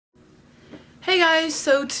Hey guys,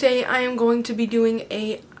 so today I am going to be doing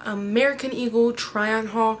a American Eagle try-on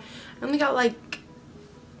haul. I only got like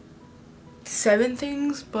 7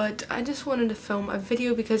 things, but I just wanted to film a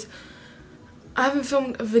video because I haven't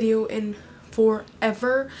filmed a video in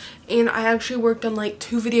forever, and I actually worked on like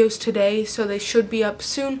 2 videos today, so they should be up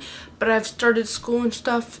soon, but I've started school and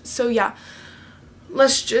stuff, so yeah.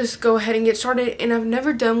 Let's just go ahead and get started. And I've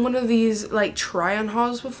never done one of these like try-on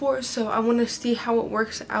hauls before, so I want to see how it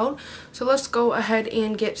works out. So let's go ahead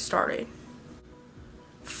and get started.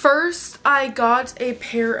 First, I got a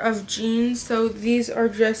pair of jeans. So these are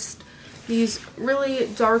just these really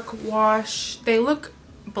dark wash. They look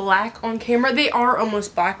black on camera. They are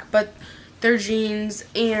almost black, but they're jeans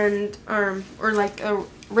and or like a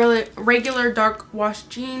really regular dark wash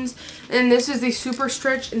jeans, and this is the super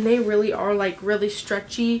stretch, and they really are like really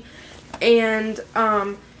stretchy, and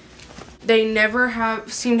they never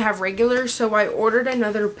seem to have regular, so I ordered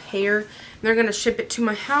another pair and they're gonna ship it to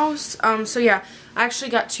my house. So yeah, I actually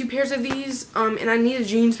got 2 pairs of these, and I needed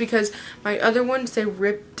jeans because my other ones, they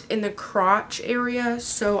ripped in the crotch area,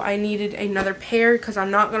 so I needed another pair because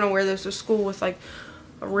I'm not gonna wear those to school with like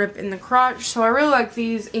a rip in the crotch. So I really like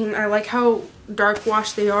these, and I like how dark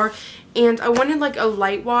wash they are, and I wanted like a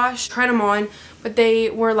light wash. Tried them on, but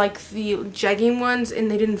they were like the jegging ones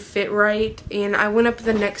and they didn't fit right, and I went up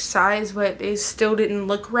the next size, but they still didn't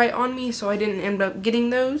look right on me, so I didn't end up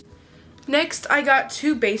getting those. Next, I got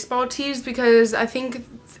 2 baseball tees because I think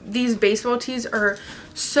these baseball tees are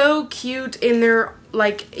so cute and they're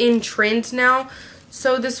like in trend now.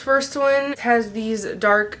 So this first one has these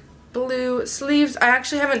dark blue sleeves. I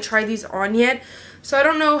actually haven't tried these on yet, so I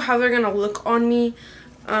don't know how they're gonna look on me,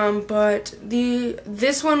 but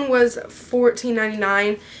this one was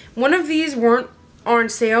 $14.99. One of these weren't on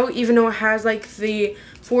sale, even though it has like the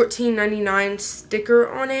 $14.99 sticker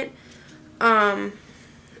on it.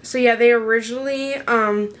 So yeah, they originally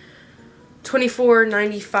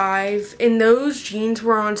 $24.95, and those jeans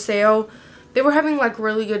were on sale. They were having like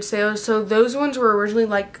really good sales, so those ones were originally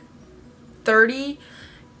like $30,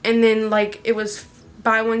 and then like it was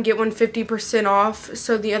buy one get one 50% off,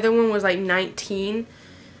 so the other one was like $19.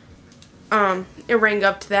 It rang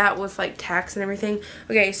up to that with like tax and everything.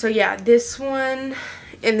 Okay, so yeah, this one,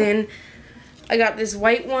 and then I got this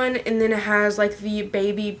white one, and then it has like the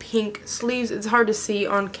baby pink sleeves. It's hard to see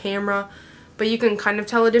on camera, but you can kind of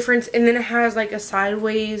tell the difference. And then it has like a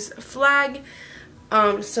sideways flag.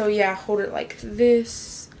 So yeah, hold it like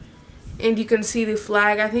this, and you can see the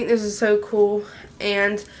flag. I think this is so cool.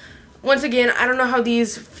 And once again, I don't know how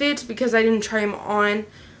these fit because I didn't try them on,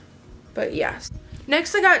 but yes.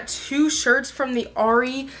 Next, I got 2 shirts from the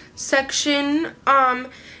RE section,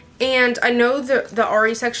 and I know the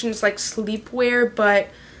RE section is like sleepwear, but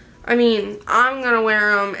I mean, I'm gonna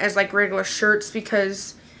wear them as like regular shirts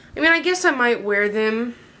because, I mean, I guess I might wear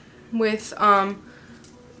them with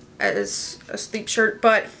as a sleep shirt.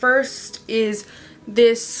 But first is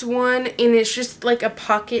this one, and it's just like a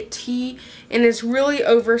pocket tee, and it's really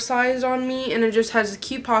oversized on me, and it just has a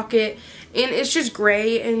cute pocket, and it's just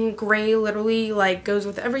gray, and gray literally like goes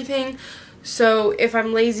with everything. So if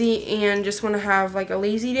I'm lazy and just want to have like a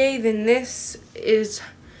lazy day, then this is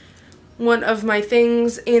one of my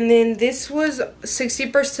things. And then this was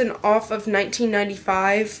 60% off of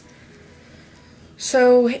 $19.95.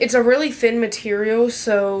 So it's a really thin material,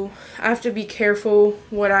 so I have to be careful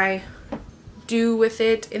what I do with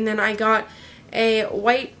it. And then I got a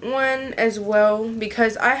white one as well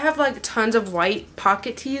because I have like tons of white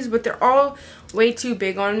pocket tees, but they're all way too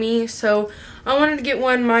big on me, so I wanted to get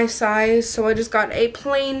one my size, so I just got a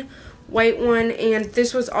plain white one, and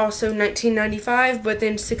this was also $19.95, but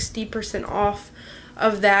then 60% off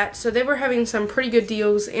of that. So they were having some pretty good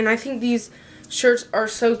deals, and I think these shirts are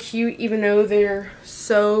so cute even though they're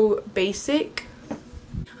so basic.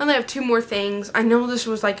 I only have 2 more things. I know this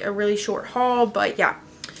was like a really short haul, but yeah.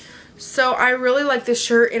 So I really like this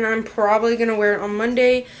shirt, and I'm probably going to wear it on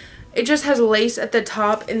Monday. It just has lace at the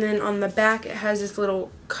top, and then on the back it has this little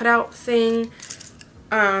cutout thing,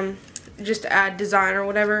 just to add design or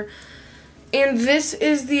whatever. And this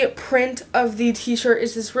is the print of the t-shirt.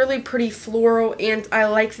 It's this really pretty floral, and I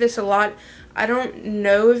like this a lot. I don't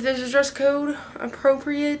know if this is dress code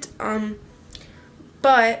appropriate,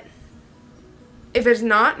 but if it's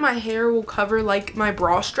not, my hair will cover like my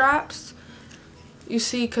bra straps. You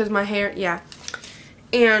see, because my hair, yeah.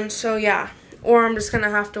 And so yeah, or I'm just gonna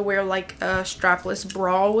have to wear like a strapless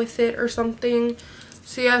bra with it or something.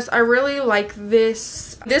 So yes, I really like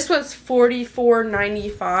this. This was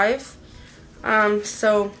 $44.95.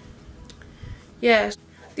 So yes.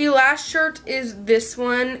 The last shirt is this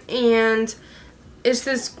one, and It's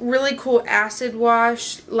this really cool acid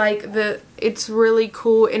wash. Like it's really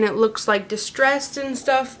cool and it looks like distressed and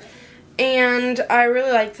stuff. And I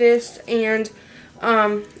really like this, and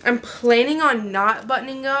I'm planning on not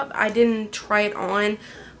buttoning up. I didn't try it on,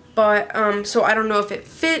 but so I don't know if it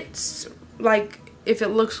fits, like if it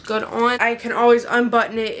looks good on. I can always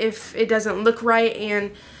unbutton it if it doesn't look right,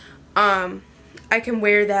 and I can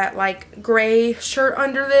wear that like gray shirt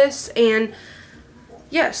under this, and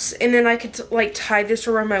yes, and then I could like tie this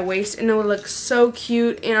around my waist and it would look so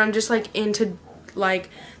cute. And I'm just like into like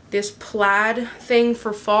this plaid thing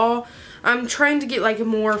for fall. I'm trying to get like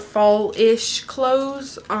more fall-ish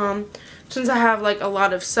clothes since I have like a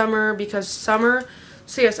lot of summer because summer.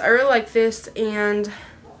 So yes, I really like this, and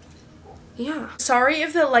yeah. Sorry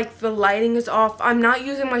if the lighting is off. I'm not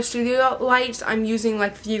using my studio lights. I'm using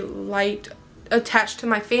like the light attached to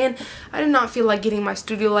my fan. I did not feel like getting my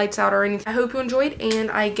studio lights out or anything. I hope you enjoyed,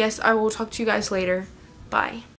 and I guess I will talk to you guys later. Bye.